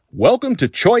Welcome to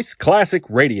Choice Classic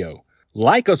Radio.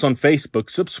 Like us on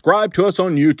Facebook, subscribe to us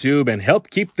on YouTube, and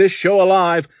help keep this show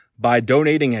alive by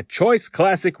donating at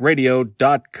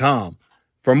choiceclassicradio.com.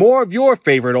 For more of your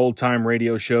favorite old-time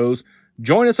radio shows,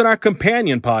 join us on our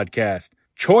companion podcast,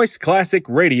 Choice Classic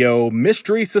Radio,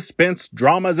 Mystery, Suspense,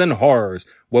 Dramas, and Horrors,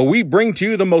 where we bring to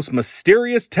you the most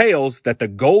mysterious tales that the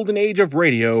golden age of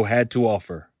radio had to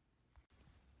offer.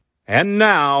 And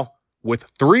now, with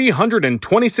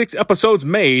 326 episodes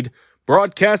made,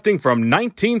 broadcasting from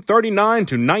 1939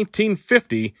 to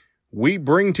 1950, we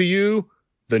bring to you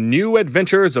The New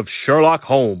Adventures of Sherlock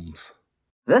Holmes.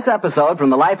 This episode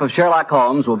from the life of Sherlock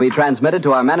Holmes will be transmitted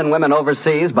to our men and women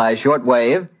overseas by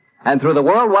shortwave and through the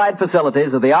worldwide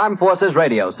facilities of the Armed Forces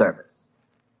Radio Service.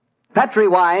 Petri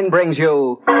Wine brings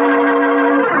you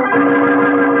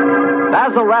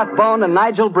Basil Rathbone and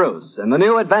Nigel Bruce in The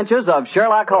New Adventures of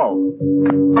Sherlock Holmes.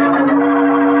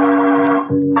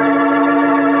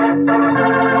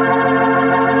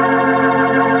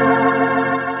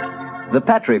 The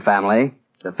Petri family,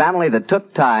 the family that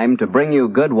took time to bring you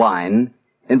good wine,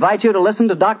 invite you to listen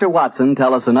to Dr. Watson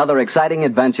tell us another exciting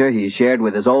adventure he shared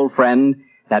with his old friend,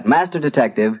 that master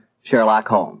detective, Sherlock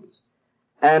Holmes.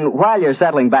 And while you're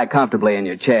settling back comfortably in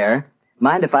your chair,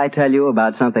 mind if I tell you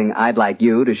about something I'd like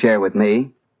you to share with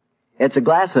me? It's a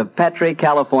glass of Petri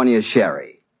California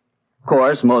Sherry. Of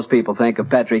course, most people think of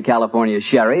Petri California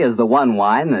Sherry as the one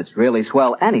wine that's really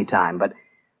swell any time, but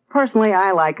personally,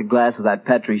 I like a glass of that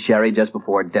Petri Sherry just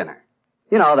before dinner.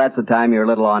 You know, that's the time you're a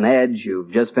little on edge, you've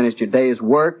just finished your day's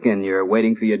work, and you're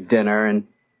waiting for your dinner, and,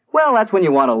 well, that's when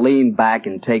you want to lean back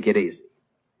and take it easy.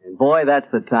 And boy, that's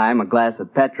the time a glass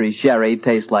of Petri Sherry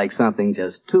tastes like something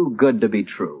just too good to be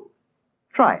true.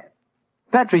 Try it.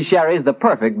 Petri Sherry's the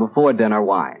perfect before-dinner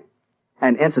wine.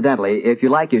 And incidentally, if you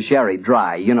like your sherry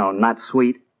dry, you know, not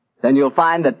sweet, then you'll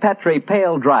find that Petri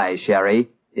Pale Dry Sherry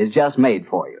is just made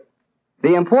for you.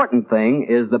 The important thing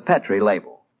is the Petri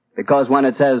label, because when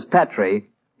it says Petri,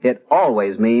 it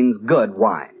always means good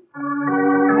wine.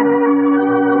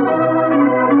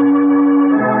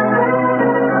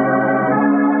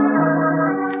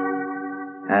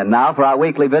 And now for our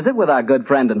weekly visit with our good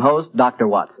friend and host, Dr.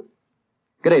 Watson.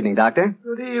 Good evening, Doctor.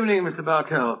 Good evening, Mr.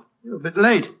 Bartell. You're a bit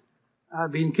late.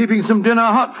 I've been keeping some dinner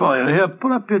hot for you. Here,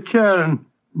 pull up your chair and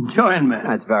join me.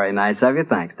 That's very nice of you.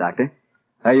 Thanks, Doctor.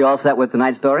 Are you all set with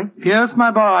tonight's story? Yes,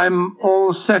 my boy, I'm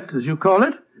all set, as you call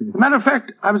it. As a matter of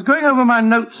fact, I was going over my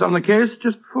notes on the case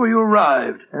just before you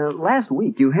arrived. Last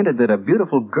week you hinted that a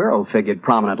beautiful girl figured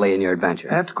prominently in your adventure.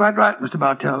 That's quite right, Mr.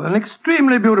 Bartell. An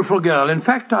extremely beautiful girl. In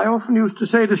fact, I often used to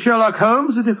say to Sherlock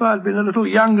Holmes that if I'd been a little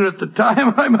younger at the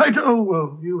time, I might... Oh,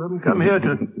 well, you haven't come here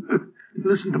to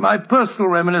listen to my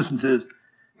personal reminiscences.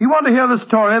 You want to hear the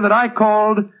story that I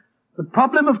called The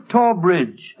Problem of Tor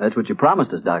Bridge. That's what you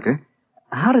promised us, Doctor.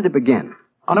 How did it begin?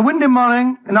 On a windy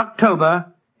morning in October...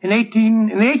 In the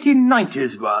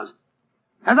 1890s it was.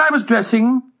 As I was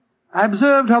dressing, I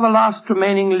observed how the last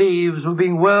remaining leaves were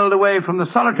being whirled away from the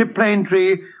solitary plane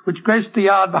tree which graced the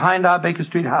yard behind our Baker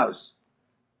Street house.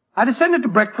 I descended to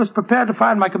breakfast, prepared to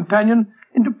find my companion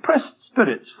in depressed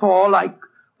spirits, for, like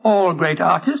all great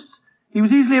artists, he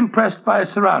was easily impressed by his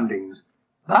surroundings.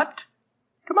 But,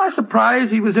 to my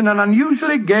surprise, he was in an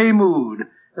unusually gay mood.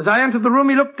 As I entered the room,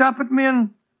 he looked up at me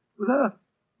and, with a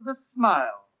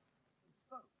smile.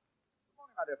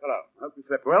 My dear fellow, hope you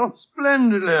slept well.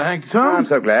 Splendidly, thank you, sir. I'm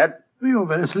so glad. You're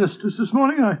very solicitous this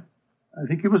morning. I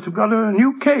think you must have got a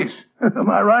new case. Am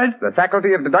I right? The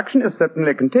faculty of deduction is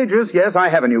certainly contagious. Yes, I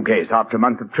have a new case. After a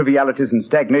month of trivialities and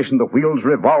stagnation, the wheels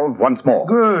revolve once more.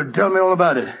 Good. Tell me all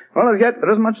about it. Well, as yet, there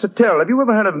isn't much to tell. Have you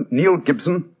ever heard of Neil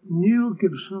Gibson? Neil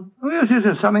Gibson? Oh, yes,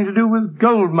 yes, something to do with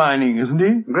gold mining, isn't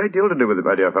he? A great deal to do with it,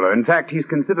 my dear fellow. In fact, he's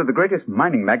considered the greatest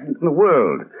mining magnate in the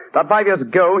world. About 5 years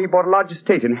ago, he bought a large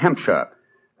estate in Hampshire.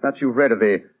 Perhaps you've read of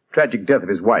the tragic death of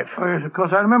his wife. Oh, yes, of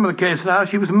course, I remember the case now.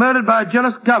 She was murdered by a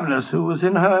jealous governess who was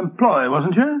in her employ,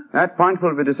 wasn't she? That point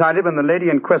will be decided when the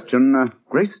lady in question,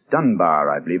 Grace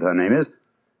Dunbar, I believe her name is,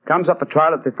 comes up for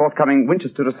trial at the forthcoming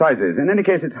Winchester Assizes. In any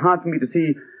case, it's hard for me to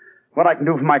see what I can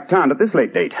do for my client at this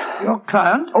late date. Your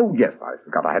client? Oh, yes, I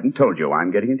forgot I hadn't told you.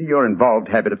 I'm getting into your involved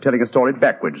habit of telling a story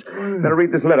backwards. Better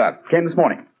read this letter. Came this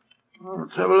morning. Oh,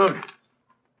 let's have a look.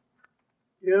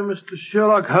 Dear Mr.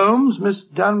 Sherlock Holmes, Miss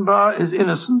Dunbar is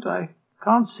innocent. I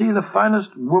can't see the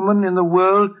finest woman in the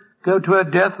world go to her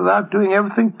death without doing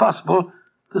everything possible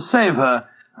to save her.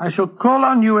 I shall call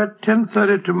on you at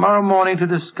 10:30 tomorrow morning to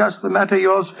discuss the matter.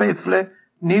 Yours faithfully,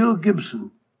 Neil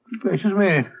Gibson. Gracious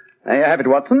me. There you have it,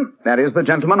 Watson. That is the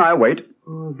gentleman I'll wait.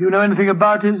 Do you know anything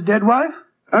about his dead wife?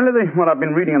 Only what I've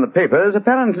been reading in the papers.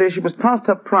 Apparently she was past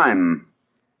her prime.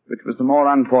 which was the more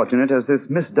unfortunate as this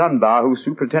Miss Dunbar, who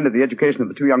superintended the education of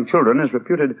the two young children, is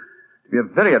reputed to be a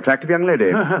very attractive young lady.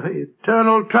 The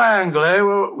eternal triangle, eh?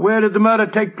 Well, where did the murder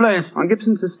take place? On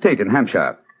Gibson's estate in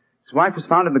Hampshire. His wife was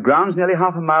found in the grounds nearly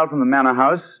half a mile from the manor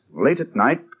house, late at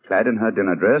night, clad in her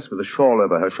dinner dress, with a shawl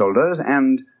over her shoulders,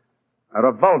 and a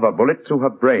revolver bullet through her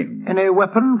brain. Any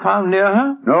weapon found near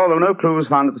her? No, there were no clues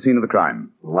found at the scene of the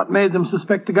crime. What made them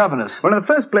suspect the governess? Well, in the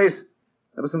first place,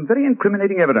 there was some very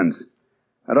incriminating evidence.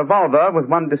 A revolver with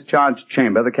one discharged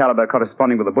chamber, the caliber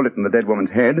corresponding with the bullet in the dead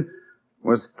woman's head,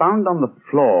 was found on the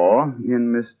floor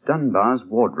in Miss Dunbar's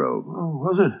wardrobe. Oh,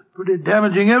 was it? Pretty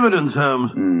damaging evidence,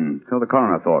 Holmes. So the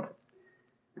coroner thought.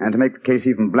 And to make the case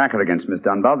even blacker against Miss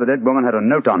Dunbar, the dead woman had a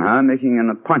note on her making an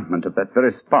appointment at that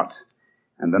very spot.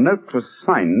 And the note was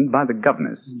signed by the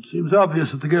governess. It seems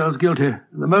obvious that the girl's guilty.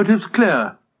 And the motive's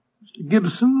clear. Mr.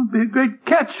 Gibson would be a great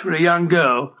catch for a young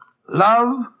girl.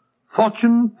 Love,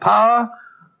 fortune, power,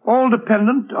 all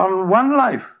dependent on one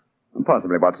life.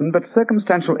 Possibly, Watson, but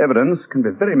circumstantial evidence can be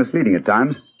very misleading at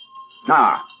times.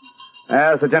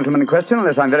 There's the gentleman in question,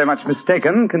 unless I'm very much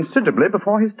mistaken, considerably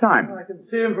before his time. I can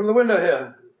see him from the window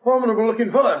here.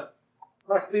 Formidable-looking fellow.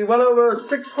 Must be well over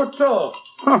 6 foot tall.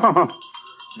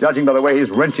 Judging by the way he's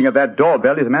wrenching at that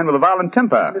doorbell, he's a man with a violent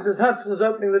temper. Mrs. Hudson's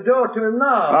opening the door to him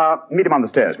now. Meet him on the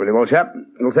stairs, will you, old chap?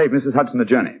 It'll save Mrs. Hudson a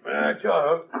journey.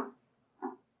 Sure.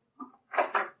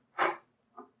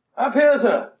 Up here,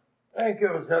 sir. Thank you,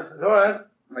 Mr. Hudson. All right.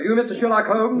 Are you Mr. Sherlock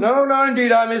Holmes? No,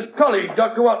 indeed. I'm his colleague,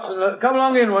 Dr. Watson. Come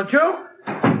along in, won't you?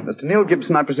 Mr. Neil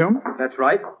Gibson, I presume? That's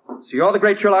right. So you're the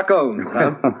great Sherlock Holmes,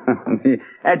 huh? The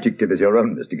adjective is your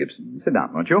own, Mr. Gibson. Sit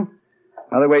down, won't you?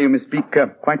 By the way, you may speak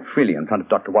quite freely in front of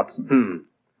Dr. Watson.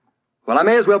 Well, I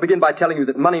may as well begin by telling you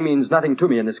that money means nothing to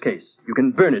me in this case. You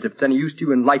can burn it if it's any use to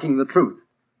you in lighting the truth.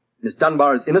 Miss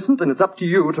Dunbar is innocent, and it's up to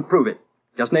you to prove it.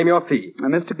 Just name your fee.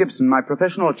 Mr. Gibson, my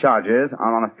professional charges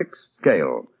are on a fixed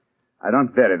scale. I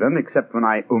don't vary them except when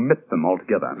I omit them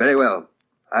altogether. Very well.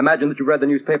 I imagine that you've read the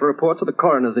newspaper reports of the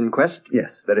coroner's inquest.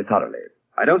 Yes, very thoroughly.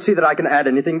 I don't see that I can add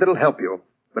anything that'll help you.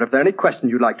 But if there are any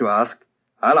questions you'd like to ask,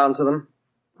 I'll answer them.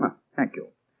 Well, thank you.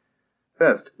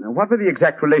 First, what were the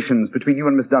exact relations between you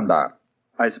and Miss Dunbar?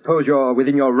 I suppose you're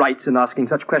within your rights in asking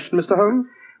such a question, Mr. Holmes?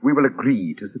 We will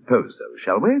agree to suppose so,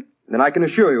 shall we? Then I can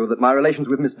assure you that my relations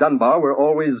with Miss Dunbar were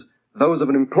always those of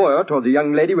an employer towards a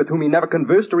young lady with whom he never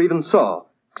conversed or even saw,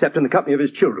 except in the company of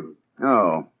his children.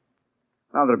 Oh.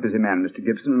 Rather a busy man, Mr.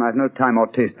 Gibson, and I've no time or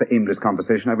taste for aimless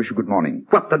conversation. I wish you good morning.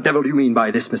 What the devil do you mean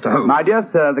by this, Mr. Holmes? My dear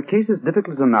sir, the case is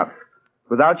difficult enough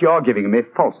without your giving me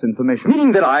false information.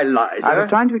 Meaning that I lie, sir? I was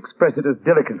trying to express it as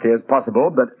delicately as possible,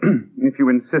 but if you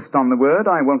insist on the word,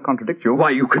 I won't contradict you. Why,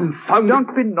 you confounded...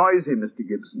 Don't be noisy, Mr.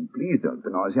 Gibson. Please don't be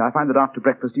noisy. I find that after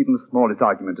breakfast, even the smallest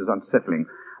argument is unsettling.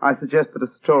 I suggest that a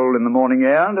stroll in the morning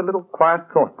air and a little quiet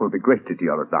thought will be greatly to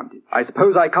your advantage. I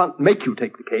suppose I can't make you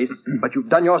take the case, but you've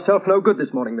done yourself no good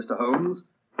this morning, Mr. Holmes.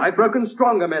 I've broken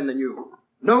stronger men than you.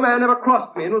 No man ever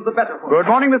crossed me and was the better for it. Good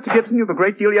morning, Mr. Gibson. You've a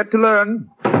great deal yet to learn.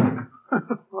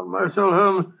 On my soul,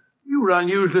 Holmes, you were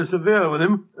unusually severe with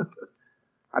him.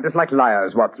 I dislike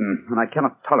liars, Watson, and I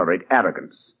cannot tolerate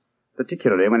arrogance,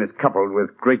 particularly when it's coupled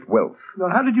with great wealth. Well,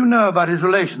 how did you know about his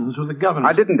relations with the governor?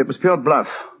 I didn't. It was pure bluff.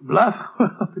 Bluff?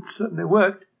 Well, it certainly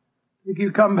worked. Think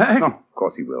he'll come back? Oh, of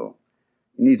course he will.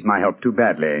 He needs my help too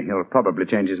badly. He'll probably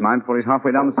change his mind before he's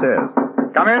halfway down the stairs.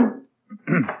 Come in.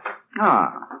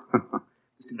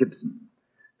 Mr. Gibson.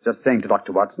 Just saying to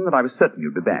Dr. Watson that I was certain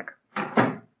you'd be back.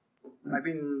 I've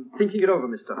been thinking it over,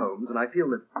 Mr. Holmes, and I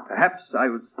feel that perhaps I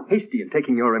was hasty in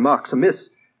taking your remarks amiss.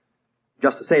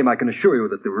 Just the same, I can assure you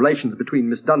that the relations between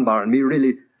Miss Dunbar and me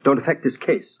really don't affect this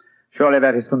case. Surely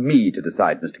that is for me to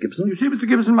decide, Mr. Gibson. You see, Mr.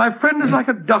 Gibson, my friend is like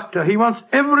a doctor. He wants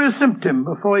every symptom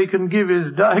before he can give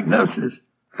his diagnosis.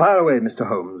 Fire away, Mr.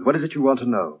 Holmes. What is it you want to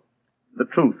know? The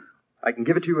truth. I can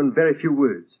give it to you in very few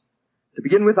words. To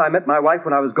begin with, I met my wife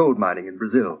when I was gold mining in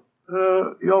Brazil.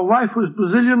 Your wife was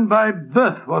Brazilian by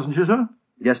birth, wasn't she, sir?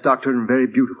 Yes, doctor, and very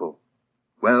beautiful.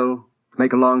 Well, to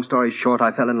make a long story short,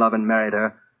 I fell in love and married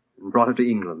her and brought her to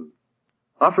England.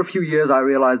 After a few years, I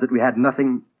realized that we had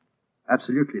nothing,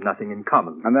 absolutely nothing in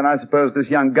common. And then I suppose this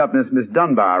young governess, Miss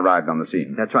Dunbar, arrived on the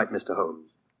scene. That's right, Mr. Holmes.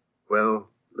 Well,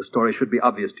 the story should be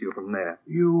obvious to you from there.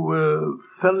 You,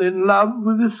 fell in love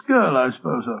with this girl, I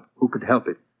suppose, sir? Who could help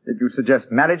it? Did you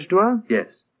suggest marriage to her?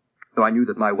 Yes. Though I knew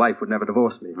that my wife would never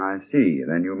divorce me. I see.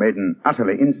 Then you made an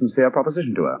utterly insincere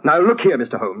proposition to her. Now, look here,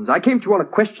 Mr. Holmes. I came to you on a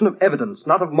question of evidence,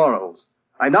 not of morals.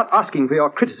 I'm not asking for your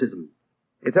criticism.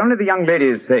 It's only the young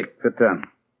lady's sake that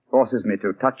forces me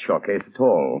to touch your case at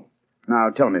all. Now,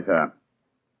 tell me, sir,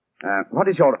 what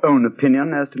is your own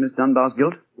opinion as to Miss Dunbar's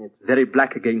guilt? It's very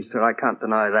black against her. I can't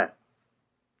deny that.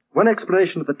 One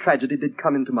explanation of the tragedy did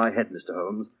come into my head, Mr.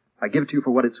 Holmes. I give it to you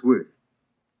for what it's worth.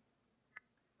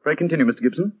 Pray continue, Mr.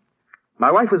 Gibson.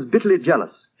 My wife was bitterly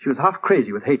jealous. She was half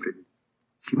crazy with hatred.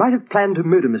 She might have planned to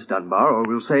murder Miss Dunbar, or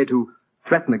we'll say to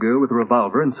threaten the girl with a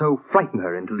revolver and so frighten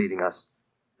her into leaving us.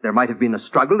 There might have been a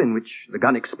struggle in which the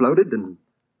gun exploded and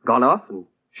gone off and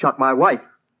shot my wife,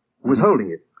 who was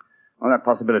holding it. Well, that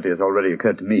possibility has already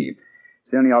occurred to me.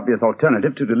 It's the only obvious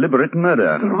alternative to deliberate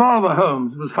murder. The revolver,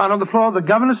 Holmes, was found on the floor of the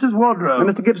governess's wardrobe.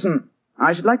 Mr. Gibson,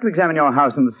 I should like to examine your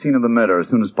house and the scene of the murder as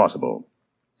soon as possible.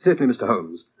 Certainly, Mr.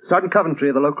 Holmes. Sergeant Coventry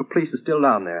of the local police is still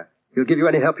down there. He'll give you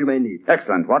any help you may need.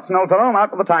 Excellent. Watson, old fellow,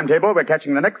 out with the timetable. We're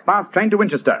catching the next fast train to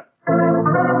Winchester.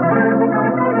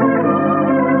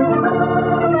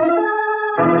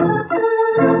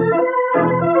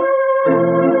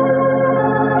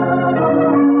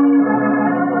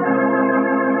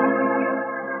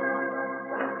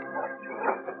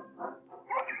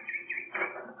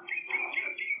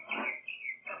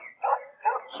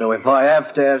 So if I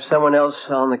have to have someone else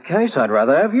on the case, I'd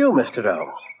rather have you, Mr.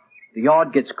 Holmes. The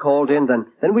yard gets called in,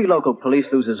 then we local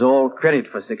police loses all credit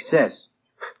for success.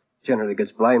 Generally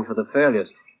gets blamed for the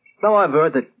failures. Now I've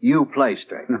heard that you play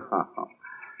straight.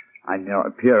 I don't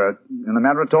appear in the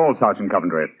matter at all, Sergeant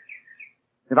Coventry.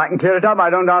 If I can clear it up,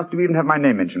 I don't ask to even have my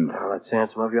name mentioned. Well, that's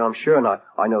handsome of you, I'm sure, and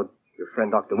I know your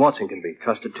friend Dr. Watson can be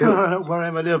trusted, too. Don't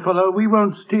worry, my dear fellow. We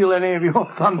won't steal any of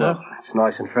your thunder. Well, that's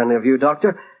nice and friendly of you,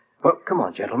 Doctor. Well, come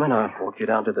on, gentlemen. I'll walk you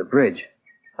down to the bridge.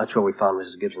 That's where we found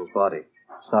Mrs. Gibson's body.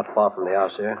 It's not far from the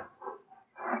house here.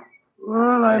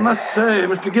 Well, I must say,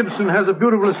 Mr. Gibson has a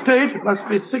beautiful estate. It must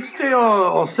be 60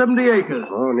 or 70 acres.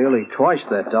 Oh, nearly twice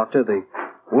that, Doctor. The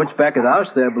woods back of the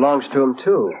house there belongs to him,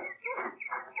 too.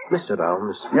 Mr.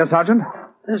 Holmes. Yes, Sergeant?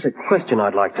 There's a question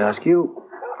I'd like to ask you.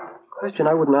 A question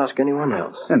I wouldn't ask anyone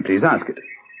else. Then please ask it.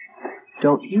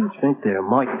 Don't you think there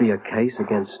might be a case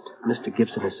against Mr.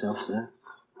 Gibson himself, sir?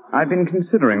 I've been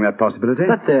considering that possibility.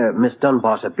 That there Miss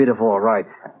Dunbar's a bit of all right.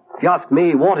 If you ask me,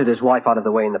 he wanted his wife out of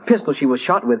the way, and the pistol she was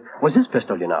shot with was his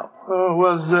pistol, you know.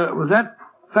 Was that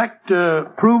fact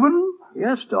proven?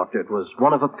 Yes, Doctor. It was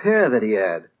one of a pair that he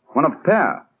had. One of a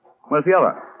pair? Where's the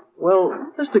other?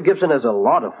 Well, Mr. Gibson has a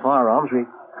lot of firearms. We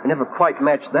never quite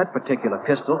matched that particular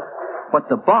pistol. But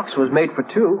the box was made for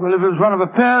two. Well, if it was one of a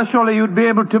pair, surely you'd be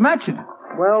able to match it.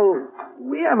 Well,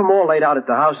 we have them all laid out at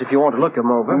the house if you want to look them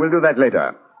over. We'll do that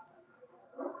later.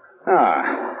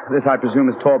 This, I presume,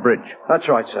 is Tor Bridge. That's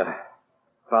right, sir.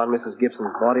 Found Mrs.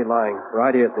 Gibson's body lying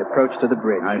right here at the approach to the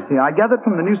bridge. I see. I gathered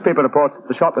from the newspaper reports that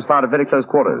the shot was fired at very close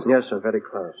quarters. Yes, sir, very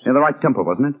close. Near the right temple,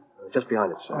 wasn't it? Just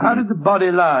behind it, sir. How did the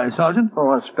body lie, Sergeant? Oh,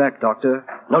 on spec, Doctor.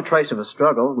 No trace of a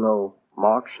struggle, no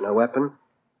marks, no weapon.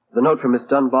 The note from Miss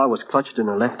Dunbar was clutched in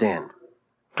her left hand.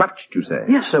 Clutched, you say?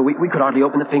 Yes, sir. We could hardly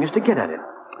open the fingers to get at it.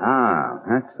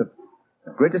 That's of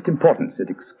greatest importance. It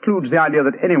excludes the idea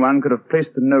that anyone could have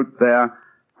placed the note there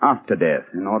after death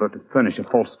in order to furnish a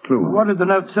false clue. What did the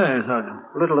note say, Sergeant?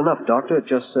 Little enough, Doctor. It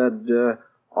just said,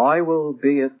 I will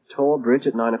be at Tor Bridge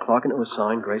at 9 o'clock, and it was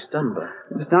signed Grace Dunbar.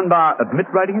 Did Miss Dunbar admit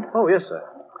writing it? Oh, yes, sir.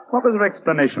 What was her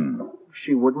explanation?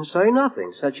 She wouldn't say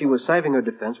nothing. Said she was saving her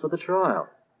defense for the trial.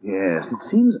 Yes, it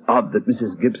seems odd that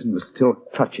Mrs. Gibson was still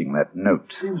clutching that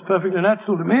note. Seems perfectly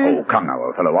natural to me. Oh, come now,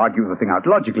 old fellow. Argue the thing out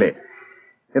logically.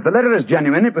 If the letter is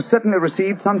genuine, it was certainly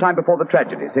received sometime before the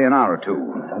tragedy, say an hour or two.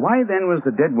 Why then was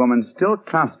the dead woman still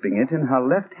clasping it in her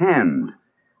left hand?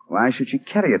 Why should she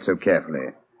carry it so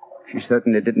carefully? She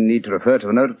certainly didn't need to refer to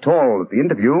the note at all at the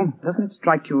interview. Doesn't it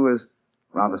strike you as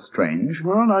rather strange?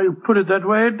 Well, now you put it that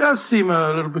way, it does seem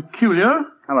a little peculiar.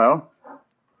 Hello.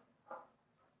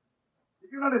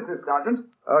 Did you notice this, Sergeant?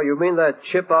 Oh, you mean that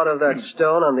chip out of that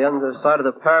stone on the underside of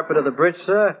the parapet of the bridge,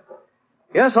 sir?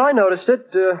 Yes, I noticed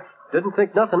it. Didn't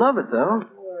think nothing of it, though.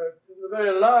 It's a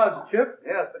very large chip.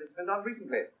 Yes, but it's been done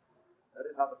recently. That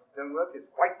is how the stonework is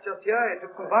white just here. It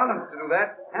took some violence to do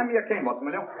that. Hand me a cane, Watson,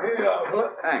 will you? Here you are,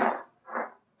 Philip. Thanks.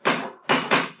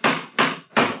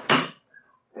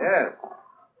 Yes.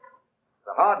 It's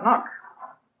a hard knock.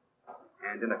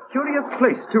 And in a curious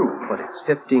place, too. But it's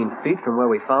 15 feet from where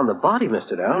we found the body,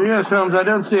 Mr. Down. Yes, Holmes, I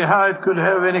don't see how it could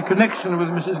have any connection with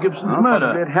Mrs. Gibson's murder.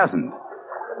 Possibly it hasn't.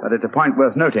 But it's a point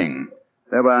worth noting.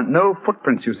 There were no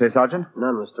footprints, you say, Sergeant?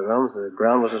 None, Mr. Holmes. The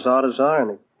ground was as hard as iron.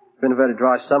 It's been a very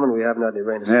dry summer, and we haven't had any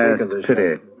rain to speak of this.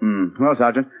 Pity. Well,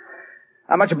 Sergeant,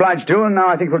 I'm much obliged to, and now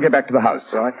I think we'll get back to the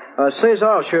house. Right.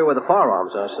 Cesar will show you where the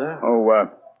firearms are, sir. Oh,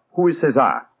 who is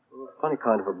Cesar? Funny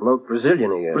kind of a bloke.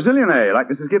 Brazilian he is. Brazilian, eh? Like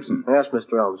Mrs. Gibson? Yes,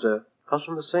 Mr. Holmes. Comes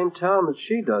from the same town that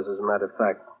she does, as a matter of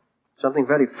fact. Something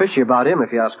very fishy about him,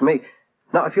 if you ask me.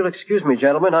 Now, if you'll excuse me,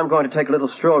 gentlemen, I'm going to take a little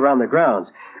stroll around the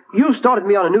grounds. You started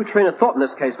me on a new train of thought in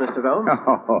this case, Mr. Holmes.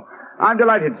 Oh, I'm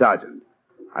delighted, Sergeant.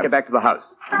 I'll get back to the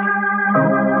house.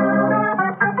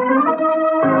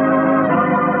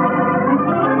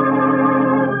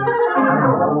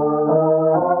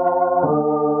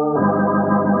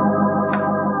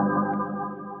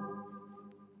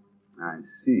 I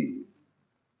see.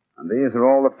 And these are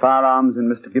all the firearms in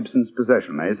Mr. Gibson's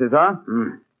possession, eh, Cesar?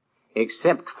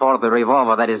 Except for the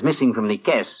revolver that is missing from the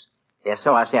case. Yes,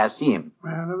 so I say I see him.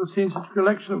 I've never seen such a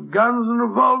collection of guns and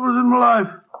revolvers in my life.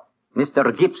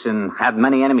 Mr. Gibson had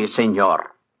many enemies, senor.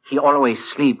 He always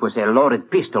sleep with a loaded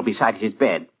pistol beside his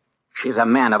bed. He's a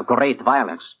man of great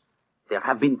violence. There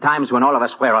have been times when all of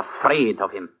us were afraid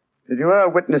of him. Did you ever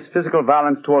witness physical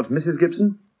violence towards Mrs.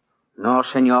 Gibson? No,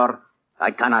 senor.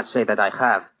 I cannot say that I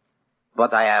have.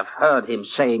 But I have heard him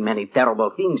saying many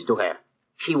terrible things to her.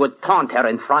 He would taunt her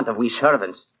in front of we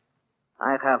servants.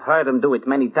 I have heard him do it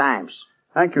many times.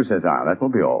 Thank you, Cesar. That will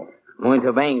be all.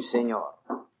 Muito bem, senor.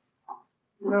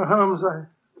 You know, Holmes, I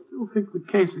still think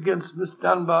the case against Miss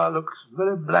Dunbar looks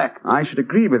very black. I should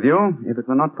agree with you if it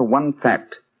were not for one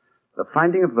fact. The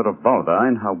finding of the revolver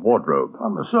in her wardrobe.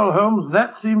 On the soul, Holmes,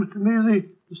 that seems to me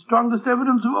the strongest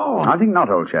evidence of all. I think not,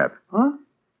 old chap. Huh?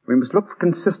 We must look for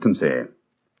consistency.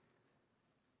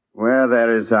 Where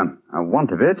there is a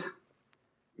want of it,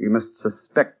 we must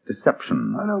suspect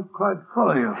deception. I don't quite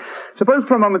follow you. Suppose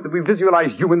for a moment that we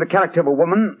visualize you in the character of a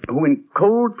woman who in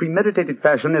cold, premeditated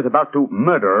fashion is about to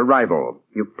murder a rival.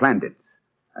 You've planned it.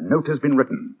 A note has been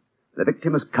written. The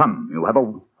victim has come. You have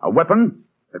a weapon.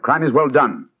 The crime is well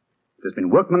done. It has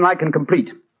been workmanlike and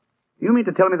complete. You mean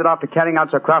to tell me that after carrying out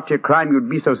so crafty a crime, you'd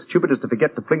be so stupid as to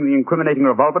forget to fling the incriminating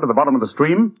revolver to the bottom of the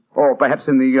stream? Or perhaps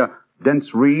in the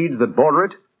dense reeds that border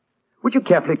it? Would you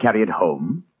carefully carry it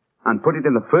home and put it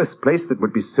in the first place that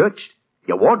would be searched?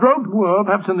 Your wardrobe? Well,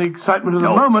 perhaps in the excitement of the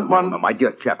moment one... No, my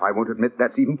dear chap, I won't admit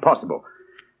that's even possible.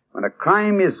 When a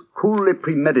crime is coolly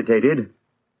premeditated,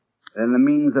 then the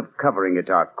means of covering it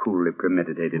are coolly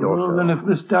premeditated also. Well, then if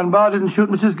Miss Dunbar didn't shoot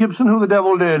Mrs. Gibson, who the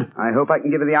devil did? I hope I can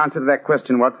give you the answer to that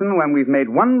question, Watson, when we've made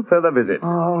one further visit.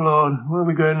 Oh, Lord. Where are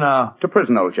we going now? To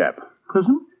prison, old chap.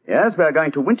 Prison? Yes, we're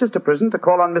going to Winchester Prison to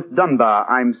call on Miss Dunbar.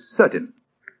 I'm certain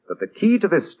that the key to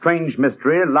this strange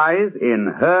mystery lies in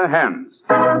her hands.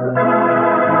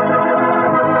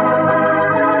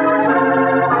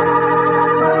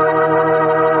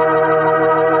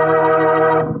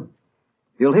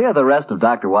 You'll hear the rest of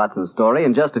Dr. Watson's story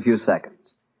in just a few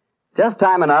seconds. Just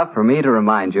time enough for me to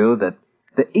remind you that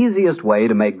the easiest way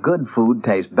to make good food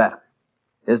taste better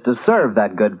is to serve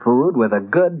that good food with a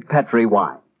good Petri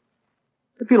wine.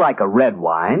 If you like a red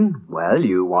wine, well,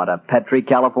 you want a Petri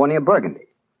California Burgundy.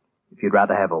 If you'd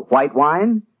rather have a white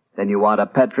wine, then you want a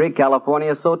Petri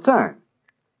California Sauterne.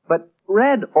 But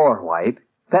red or white,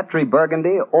 Petri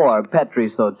Burgundy or Petri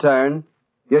Sauterne,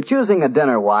 you're choosing a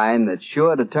dinner wine that's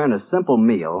sure to turn a simple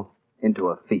meal into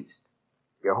a feast.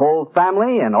 Your whole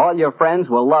family and all your friends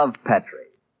will love Petri,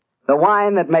 the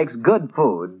wine that makes good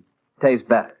food taste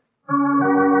better.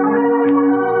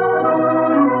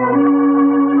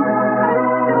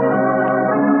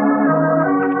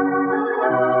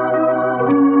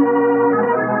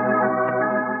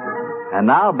 And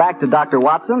now back to Dr.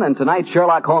 Watson and tonight's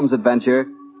Sherlock Holmes adventure,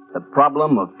 The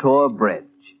Problem of Tor Bridge.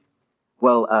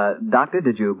 Well, Doctor,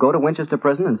 did you go to Winchester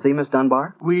Prison and see Miss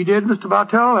Dunbar? We did, Mr.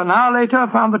 Bartell. An hour later,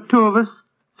 found the two of us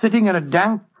sitting in a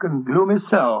dank and gloomy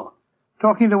cell,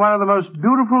 talking to one of the most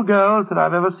beautiful girls that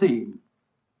I've ever seen.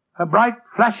 Her bright,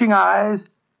 flashing eyes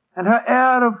and her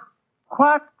air of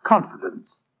quiet confidence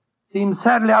seemed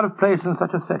sadly out of place in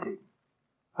such a setting.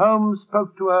 Holmes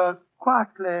spoke to her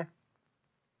quietly,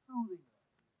 soothing.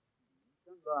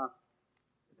 Dunbar,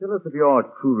 tell us of your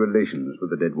true relations with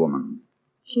the dead woman.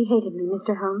 She hated me,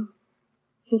 Mr. Holmes.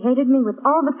 She hated me with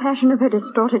all the passion of her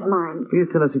distorted mind. Please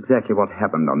tell us exactly what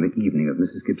happened on the evening of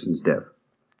Mrs. Gibson's death.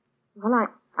 Well,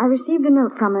 I received a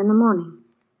note from her in the morning.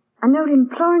 A note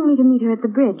imploring me to meet her at the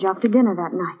bridge after dinner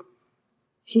that night.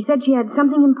 She said she had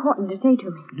something important to say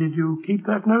to me. Did you keep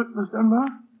that note, Miss Dunbar?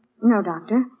 No,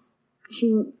 Doctor.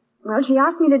 She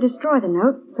asked me to destroy the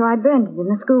note, so I burned it in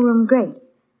the schoolroom grate.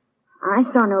 I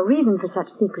saw no reason for such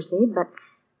secrecy, but...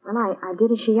 well, I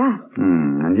did as she asked.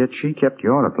 And yet she kept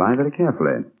your reply very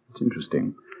carefully. It's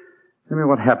interesting. Tell me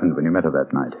what happened when you met her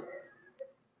that night.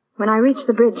 When I reached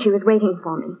the bridge, she was waiting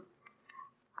for me.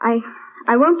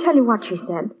 I won't tell you what she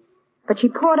said, but she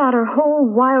poured out her whole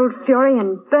wild fury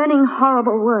in burning,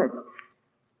 horrible words.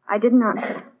 I didn't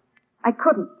answer. I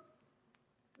couldn't.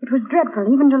 It was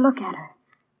dreadful even to look at her.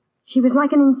 She was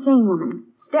like an insane woman,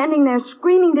 standing there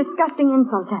screaming disgusting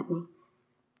insults at me.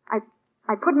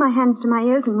 I put my hands to my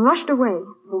ears and rushed away.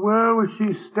 Where was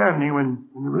she standing when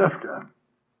you left her?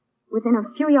 within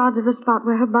a few yards of the spot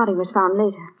where her body was found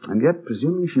later. And yet,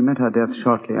 presuming she met her death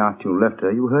shortly after you left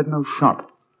her, you heard no shot.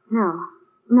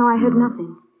 No, I heard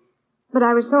nothing. But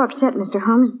I was so upset, Mr.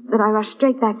 Holmes, that I rushed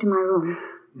straight back to my room.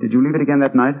 Did you leave it again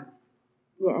that night?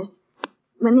 Yes.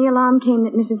 When the alarm came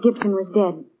that Mrs. Gibson was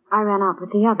dead, I ran out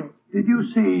with the others. Did you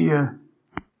see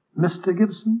Mr.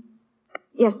 Gibson?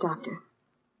 Yes, Doctor.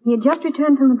 He had just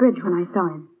returned from the bridge when I saw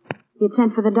him. He had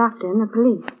sent for the doctor and the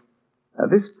police.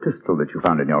 This pistol that you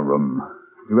found in your room,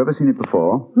 have you ever seen it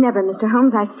before? Never, Mr.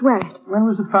 Holmes, I swear it. When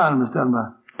was it found, Miss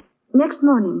Dunbar? Next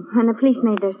morning, when the police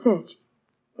made their search.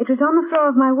 It was on the floor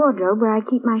of my wardrobe where I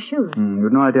keep my shoes.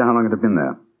 You've no idea how long it had been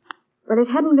there? Well, it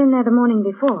hadn't been there the morning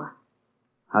before.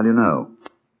 How do you know?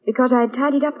 Because I had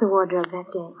tidied up the wardrobe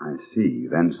that day. I see.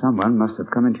 Then someone must have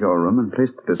come into your room and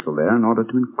placed the pistol there in order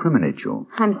to incriminate you.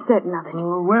 I'm certain of it.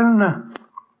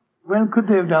 When could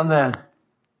they have done that?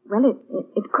 Well,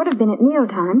 it could have been at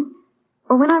mealtimes,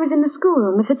 or when I was in the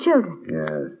schoolroom with the children.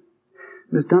 Yes.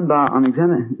 Miss Dunbar, on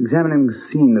examining the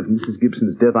scene of Mrs.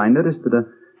 Gibson's death, I noticed that a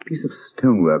piece of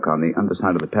stonework on the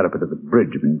underside of the parapet of the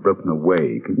bridge had been broken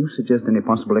away. Can you suggest any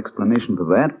possible explanation for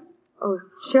that? Oh,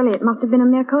 surely it must have been a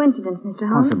mere coincidence, Mr.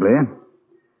 Holmes. Possibly.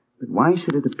 But why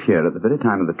should it appear at the very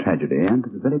time of the tragedy and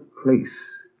at the very place?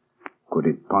 Could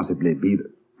it possibly be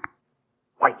that...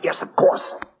 Why, yes, of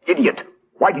course. Idiot.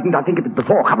 Why didn't I think of it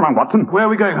before? Come along, Watson. Where are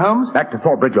we going, Holmes? Back to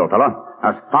Thorpe Bridge, old fellow.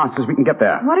 As fast as we can get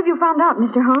there. What have you found out,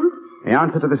 Mr. Holmes? The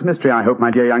answer to this mystery, I hope,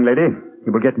 my dear young lady.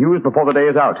 You will get news before the day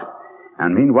is out.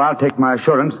 And meanwhile, take my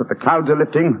assurance that the clouds are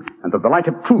lifting and that the light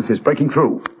of truth is breaking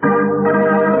through.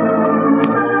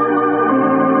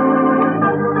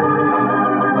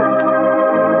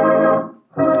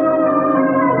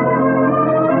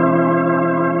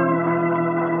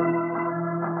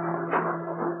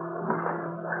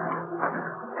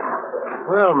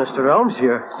 Well, Mr. Holmes,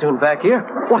 you're soon back here.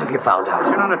 What have you found out?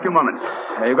 Sit down a few moments.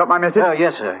 You got my message? Oh,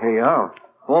 yes, sir. Here you are.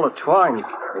 Ball of twine.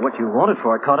 What you wanted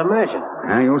for, I can't imagine.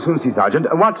 You'll soon see, Sergeant.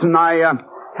 Watson, I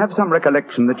have some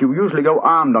recollection that you usually go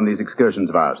armed on these excursions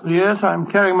of ours. Yes, I'm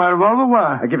carrying my revolver.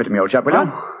 Why? Give it to me, old chap, will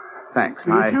you? Thanks.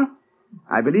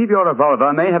 I believe your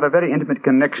revolver may have a very intimate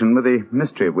connection with the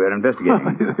mystery we're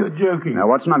investigating. You're joking. Now,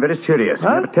 Watson, I'm very serious. We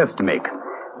have a test to make.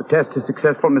 The test is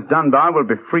successful, Miss Dunbar will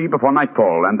be free before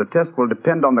nightfall, and the test will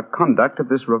depend on the conduct of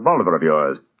this revolver of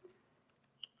yours.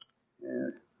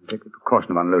 Take the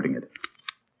precaution of unloading it.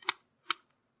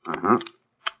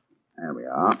 There we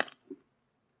are.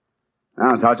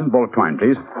 Now, Sergeant, ball of twine,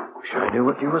 please. Wish I knew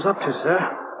what you was up to, sir.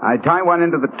 I tie one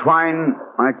end of the twine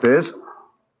like this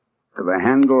to the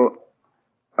handle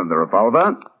of the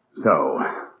revolver. So.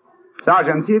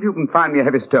 Sergeant, see if you can find me a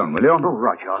heavy stone, will you? Oh,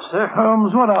 right, yes, sir.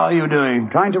 Holmes, what are you doing?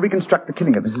 Trying to reconstruct the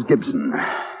killing of Mrs. Gibson.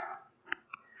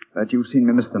 But you've seen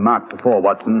me miss the mark before,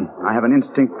 Watson. I have an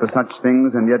instinct for such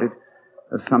things, and yet it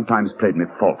has sometimes played me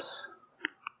false.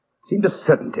 It seemed a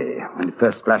certainty when it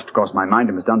first flashed across my mind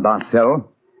in Miss Dunbar's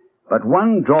cell. But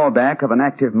one drawback of an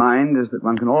active mind is that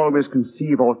one can always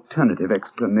conceive alternative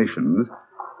explanations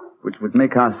which would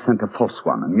make our scent a false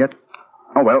one. And yet,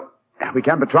 oh well, we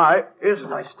can but try. Here's a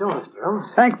nice stone, Mr.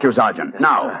 Holmes. Thank you, Sergeant. Yes,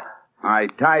 now, sir. I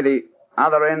tie the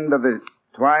other end of the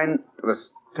twine to the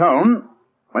stone.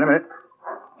 Wait a minute.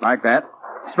 Like that.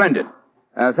 Splendid.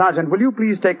 Sergeant, will you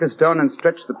please take this stone and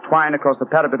stretch the twine across the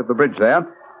parapet of the bridge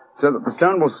there, so that the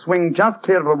stone will swing just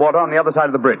clear of the water on the other side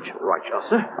of the bridge? Right, yes,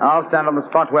 sir. I'll stand on the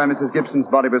spot where Mrs. Gibson's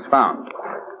body was found.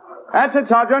 That's it,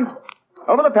 Sergeant.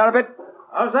 Over the parapet.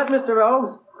 How's that, Mr.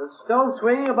 Holmes? The stone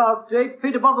swinging about 8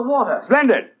 feet above the water.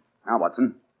 Splendid. Now,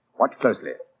 Watson, watch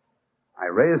closely. I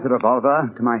raise the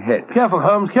revolver to my head. Careful,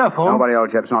 Holmes, careful. Don't worry,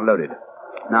 old chap, it's not loaded.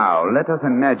 Now, let us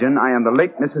imagine I am the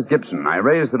late Mrs. Gibson. I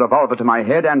raise the revolver to my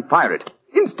head and fire it.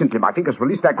 Instantly, my fingers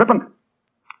release their grip and...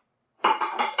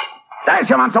 There's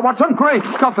your answer, Watson. Great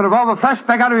Scott, the revolver flashed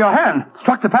back out of your hand,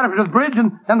 struck the parapet of the bridge,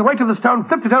 and the weight of the stone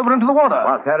flipped it over into the water.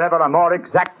 Was there ever a more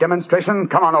exact demonstration?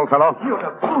 Come on, old fellow. You're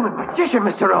a blooming magician,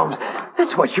 Mr. Holmes.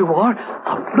 That's what you are.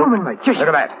 A blooming magician.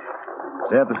 Look at that.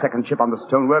 Observe the second chip on the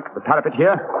stonework, the parapet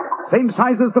here. Same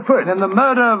size as the first. Then the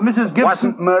murder of Mrs. Gibson...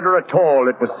 Wasn't murder at all.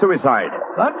 It was suicide.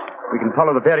 What? We can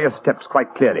follow the various steps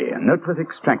quite clearly. A note was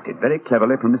extracted very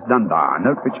cleverly from Miss Dunbar, a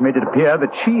note which made it appear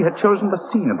that she had chosen the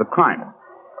scene of the crime.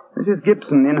 Mrs.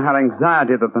 Gibson, in her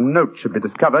anxiety that the note should be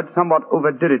discovered, somewhat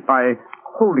overdid it by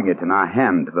holding it in her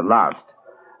hand to the last.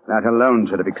 That alone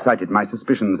should have excited my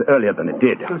suspicions earlier than it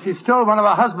did. So she stole one of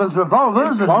her husband's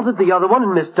revolvers and... planted the other one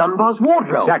in Miss Dunbar's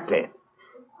wardrobe. Exactly.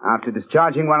 After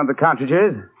discharging one of the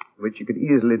cartridges, which you could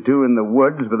easily do in the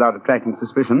woods without attracting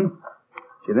suspicion,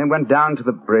 she then went down to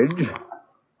the bridge,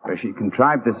 where she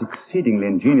contrived this exceedingly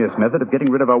ingenious method of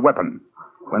getting rid of her weapon.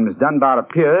 When Miss Dunbar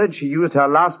appeared, she used her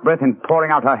last breath in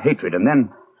pouring out her hatred, and then,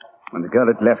 when the girl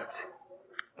had left,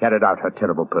 carried out her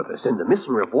terrible purpose. Then the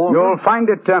missing revolver? You'll find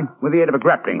it with the aid of a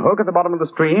grappling hook at the bottom of the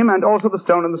stream, and also the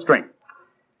stone and the string,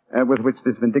 with which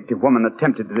this vindictive woman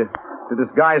attempted to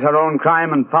disguise her own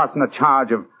crime and fasten a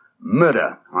charge of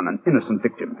murder on an innocent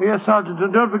victim. Yes, Sergeant,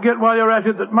 and don't forget while you're at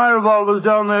it that my revolver's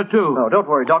down there, too. No, don't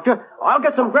worry, Doctor. I'll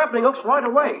get some grappling hooks right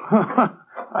away.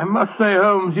 I must say,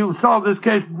 Holmes, you've solved this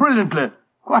case brilliantly.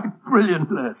 Quite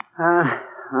brilliantly.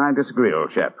 I disagree, old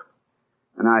chap.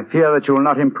 And I fear that you will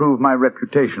not improve my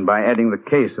reputation by adding the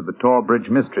case of the Tor Bridge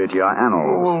mystery to your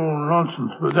annals. Oh,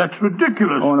 nonsense, but that's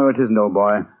ridiculous. Oh, no, it isn't, old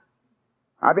boy.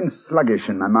 I've been sluggish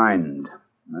in my mind,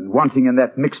 and wanting in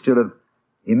that mixture of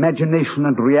imagination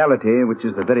and reality which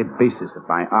is the very basis of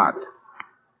my art.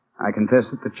 I confess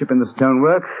that the chip in the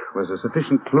stonework was a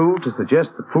sufficient clue to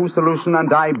suggest the true solution,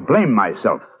 and I blame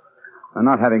myself for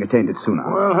not having attained it sooner.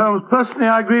 Well, Holmes, personally,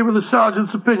 I agree with the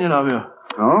sergeant's opinion of you.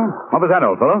 Oh? What was that,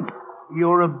 old fellow?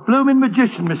 You're a blooming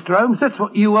magician, Mr. Holmes. That's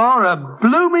what you are, a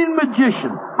blooming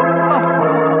magician.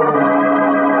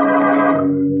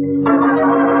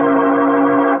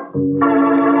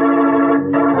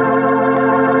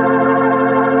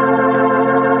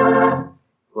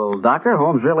 Well, Doctor,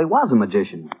 Holmes really was a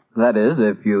magician. That is,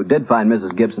 if you did find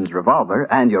Mrs. Gibson's revolver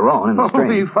and your own in the stream. Oh,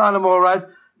 we found them all right.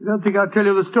 You don't think I'll tell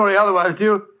you the story otherwise, do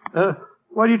you?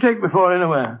 What do you take me for,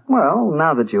 anyway? Well,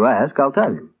 now that you ask, I'll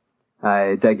tell you.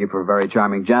 I take you for a very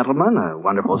charming gentleman, a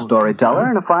wonderful storyteller,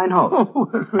 and a fine host.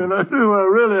 Oh, well, I do,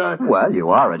 really. Well,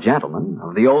 you are a gentleman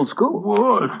of the old school.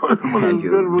 What? And you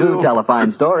do tell a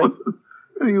fine story.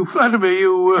 You flatter me,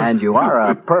 you... And you are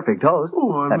a perfect host.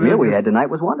 Oh, that meal we had tonight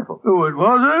was wonderful. Oh, it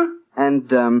was, eh? And,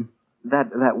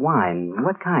 that wine,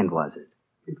 what kind was it?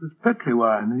 It was Petri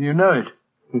wine, and you know it.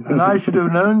 And I should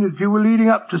have known that you were leading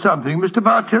up to something. Mr.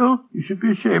 Bartell, you should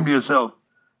be ashamed of yourself.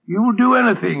 You will do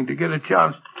anything to get a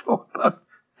chance to talk about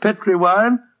Petri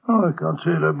wine. Oh, I can't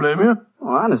say I don't blame you.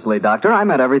 Well, honestly, Doctor, I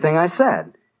meant everything I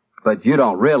said. But you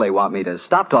don't really want me to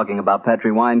stop talking about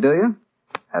Petri wine, do you?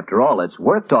 After all, it's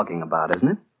worth talking about, isn't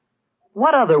it?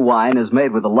 What other wine is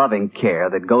made with the loving care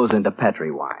that goes into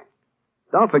Petri wine?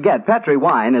 Don't forget, Petri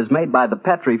wine is made by the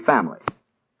Petri family.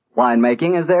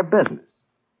 Winemaking is their business.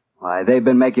 Why, they've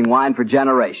been making wine for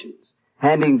generations,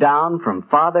 handing down from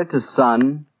father to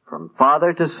son,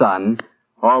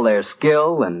 all their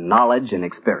skill and knowledge and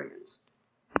experience.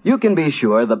 You can be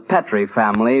sure the Petri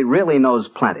family really knows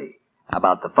plenty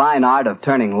about the fine art of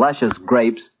turning luscious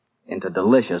grapes into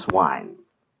delicious wine.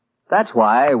 That's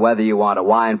why, whether you want a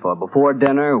wine for before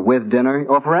dinner, with dinner,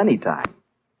 or for any time,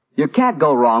 you can't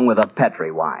go wrong with a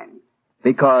Petri wine,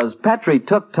 because Petri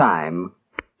took time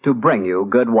to bring you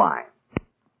good wine.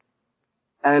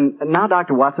 And now,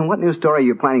 Dr. Watson, what new story are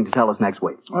you planning to tell us next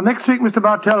week? Well, next week, Mr.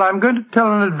 Bartell, I'm going to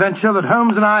tell an adventure that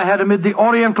Holmes and I had amid the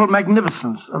oriental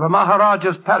magnificence of a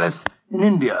Maharaja's palace in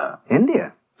India.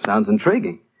 India? Sounds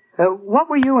intriguing. What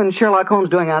were you and Sherlock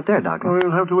Holmes doing out there, Doctor? Well,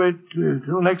 we'll have to wait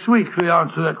till next week for the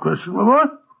answer to that question, my boy.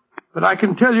 But I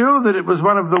can tell you that it was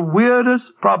one of the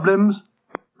weirdest problems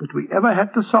that we ever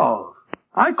had to solve.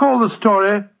 I call the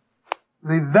story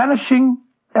The Vanishing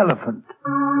Elephant.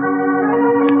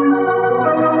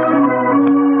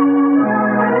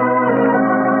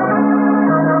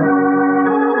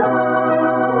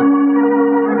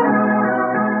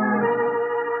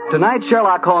 Tonight's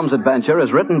Sherlock Holmes adventure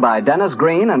is written by Dennis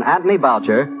Green and Anthony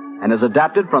Boucher and is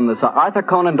adapted from the Sir Arthur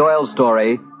Conan Doyle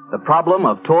story, The Problem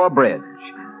of Tor Bridge.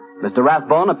 Mr.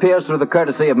 Rathbone appears through the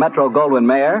courtesy of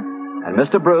Metro-Goldwyn-Mayer and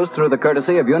Mr. Bruce through the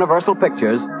courtesy of Universal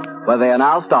Pictures, where they are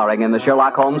now starring in the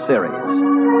Sherlock Holmes series.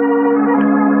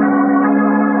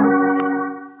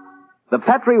 The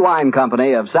Petri Wine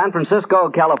Company of San Francisco,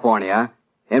 California,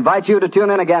 invites you to tune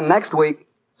in again next week,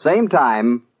 same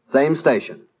time, same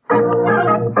station.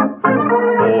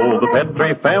 The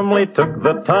Petri family took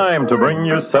the time to bring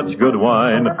you such good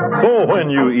wine. So when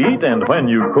you eat and when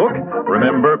you cook,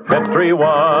 remember Petri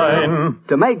wine.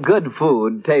 To make good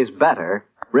food taste better,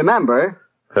 remember...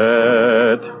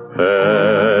 Petri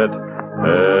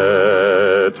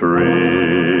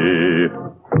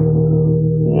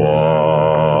wine.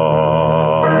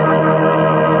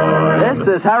 This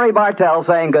is Harry Bartell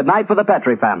saying goodnight for the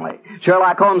Petri family.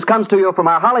 Sherlock Holmes comes to you from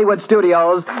our Hollywood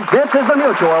studios. This is the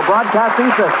Mutual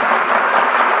Broadcasting System.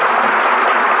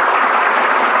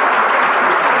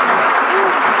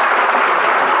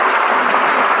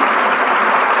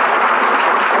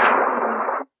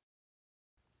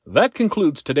 That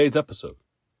concludes today's episode.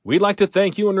 We'd like to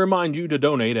thank you and remind you to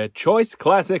donate at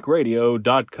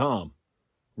choiceclassicradio.com.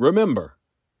 Remember,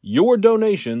 your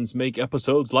donations make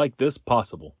episodes like this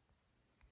possible.